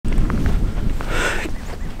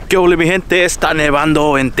¿Qué ole mi gente? Está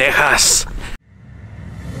nevando en Texas.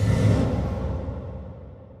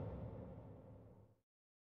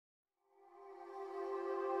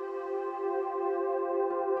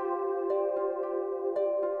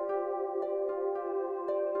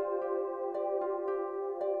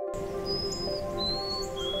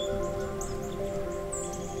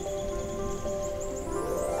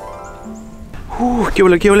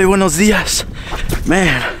 Qué ole, buenos días.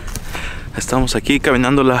 Man, estamos aquí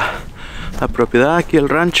caminando la propiedad, aquí el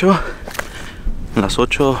rancho. Las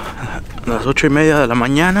 8:30 de la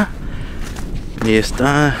mañana. Y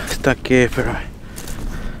está que, pero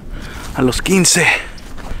a los 15.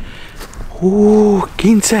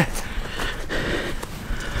 15.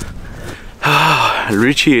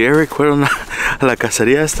 Richie y Eric fueron a la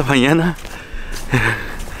cacería esta mañana.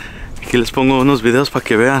 Aquí les pongo unos videos para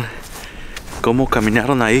que vean cómo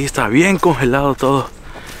caminaron ahí. Está bien congelado todo.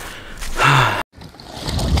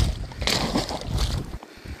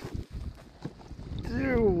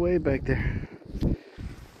 They're way back there.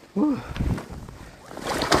 We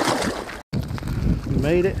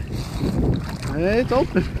made it. It's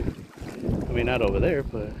open. I mean, not over there,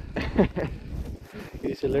 but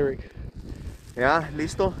dice el Eric. Ya,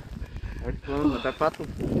 listo. A ver si podemos matar patos.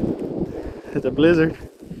 It's a blizzard.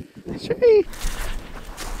 Sí.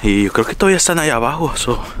 Y yo creo que todavía están ahí abajo,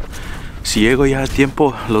 so, si llego ya a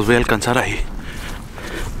tiempo los voy a alcanzar ahí.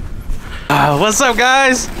 What's up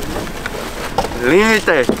guys?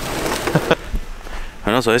 Límite.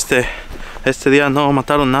 Bueno, so este día no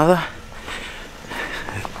mataron nada.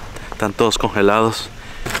 Están todos congelados.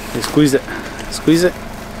 Squeeze it. Squeeze it.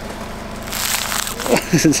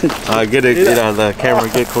 Get on the camera,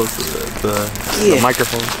 get close to the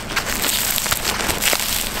microphone.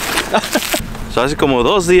 So, hace como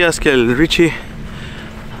 2 días que el Richie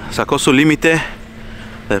sacó su límite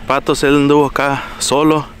de patos. Él anduvo acá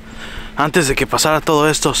solo antes de que pasara todo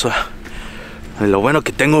esto. So, lo bueno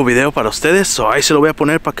que tengo video para ustedes, so, ahí se lo voy a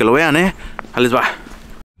poner para que lo vean, ahí les va.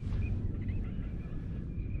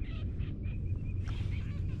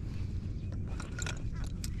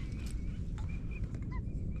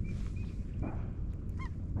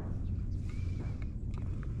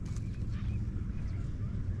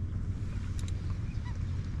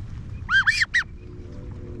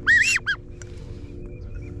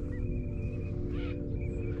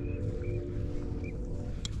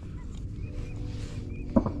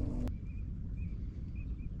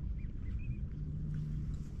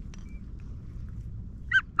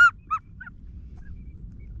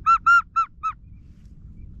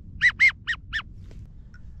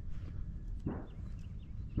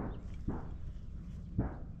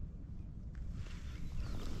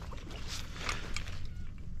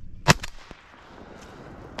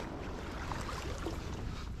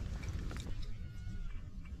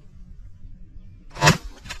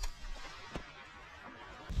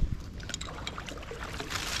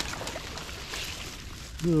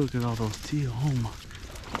 Look at all those teal. Oh my.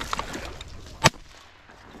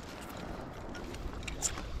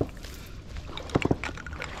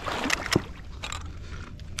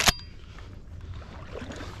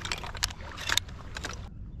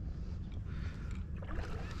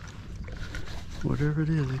 Whatever it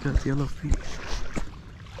is, it got yellow feet.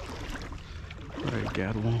 Alright,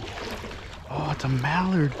 got one. Oh, it's a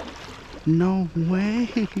mallard. No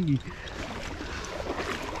way.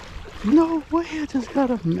 No way, I just got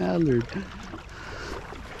a mallard.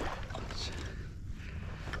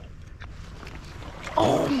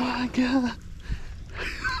 Oh my god.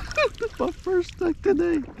 That's my first duck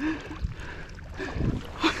today.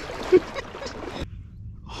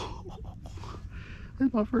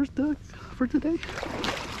 That's my first duck for today.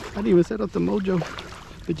 I didn't even set up the mojo.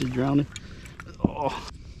 Bitch is drowning. Oh.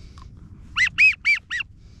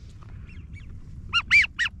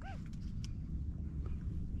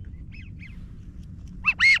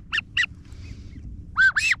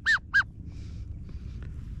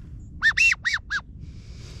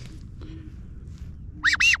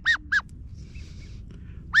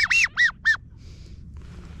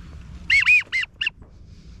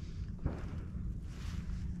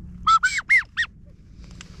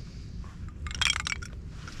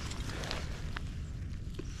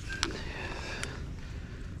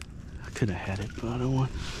 Could have had it, but I don't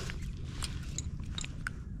want.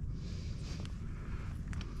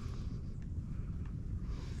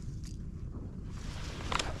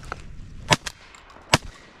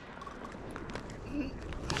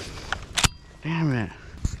 Damn it.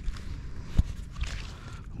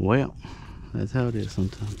 Well, that's how it is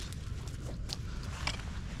sometimes.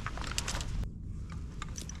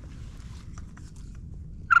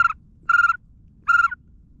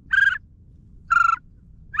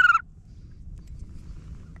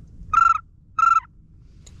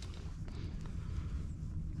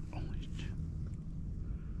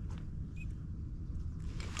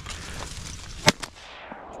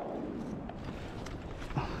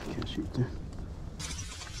 shoot there.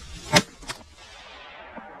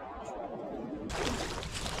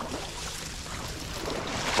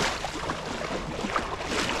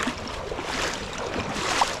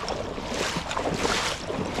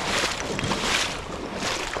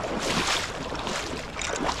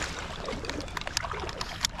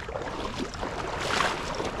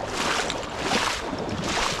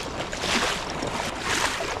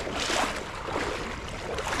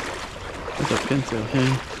 There's a pintail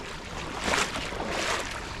here.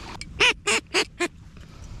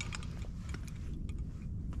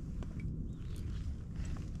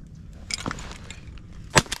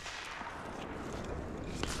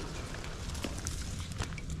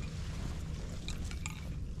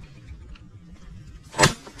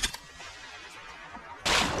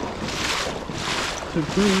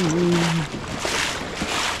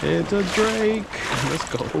 It's a drake. Let's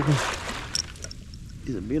go.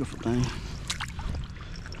 He's a beautiful thing.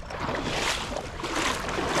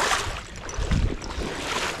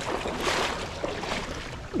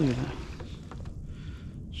 Look at that.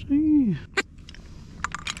 See.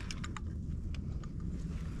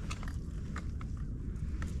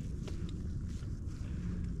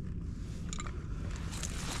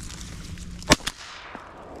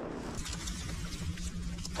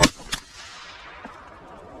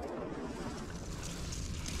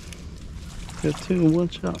 Got two in one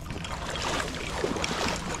shot.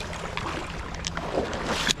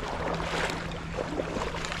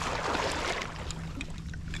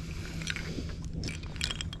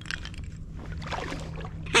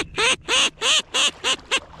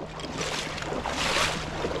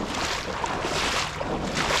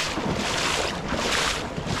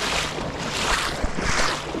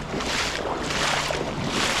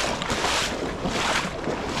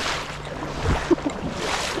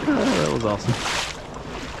 That was awesome.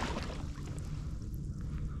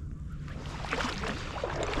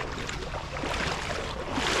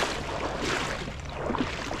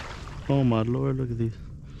 Oh my Lord, look at these.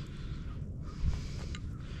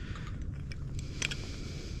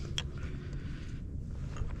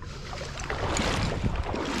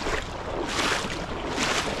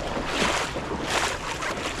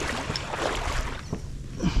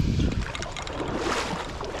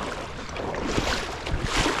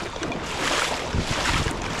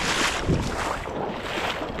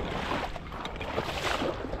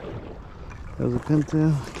 There's a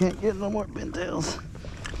pintail. Can't get no more pintails.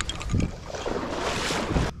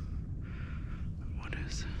 What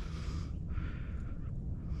is it?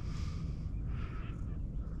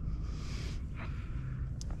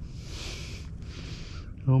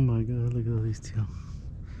 Oh my God, look at all these tails.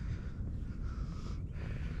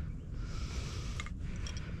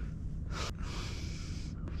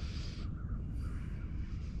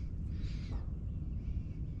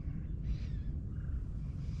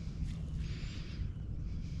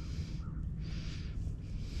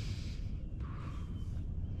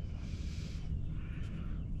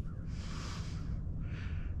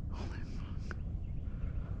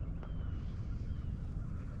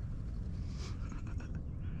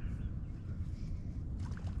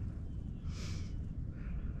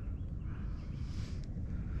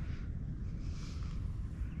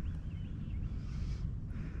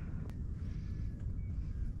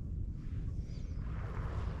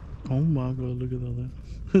 Oh my God, look at all that.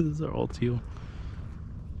 These are all teal.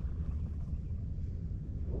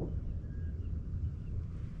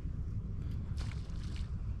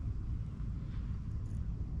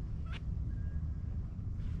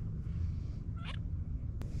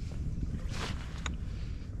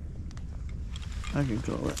 I can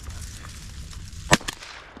call it.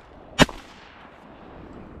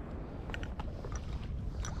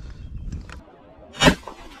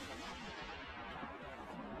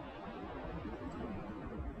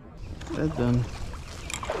 That's done.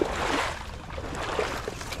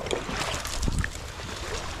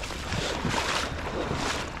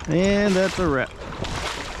 And that's a wrap.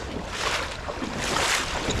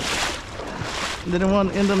 Didn't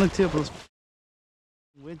want to end on the tip.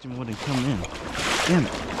 Wedging wouldn't come in. Damn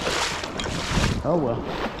it. Oh well.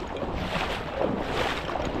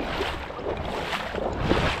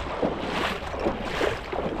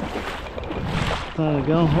 Time to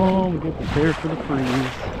go home and get prepared for the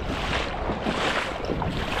freeze.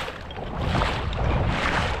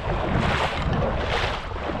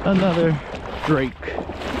 Another drake.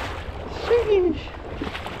 Sheesh.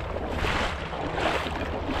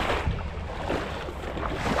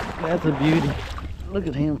 That's a beauty. Look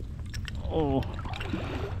at him. Oh,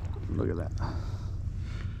 look at that.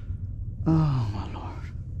 Oh my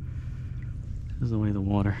Lord. This is the way of the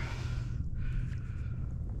water.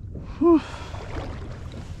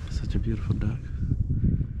 Such a beautiful duck.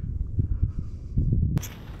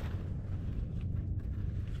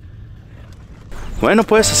 Bueno,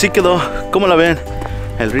 pues así quedó. ¿Cómo la ven?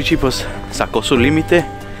 El Richie pues sacó su límite.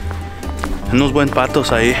 Unos buen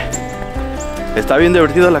patos ahí. Está bien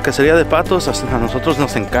divertida la cacería de patos. A nosotros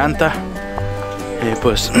nos encanta.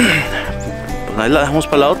 Pues ahí la dejamos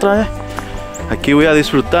para la otra. Aquí voy a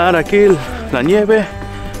disfrutar aquí la nieve.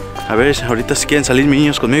 A ver si ahorita si quieren salir mis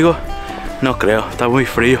niños conmigo. No creo, está muy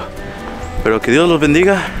frío. Pero que Dios los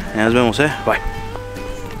bendiga. Ya nos vemos, bye.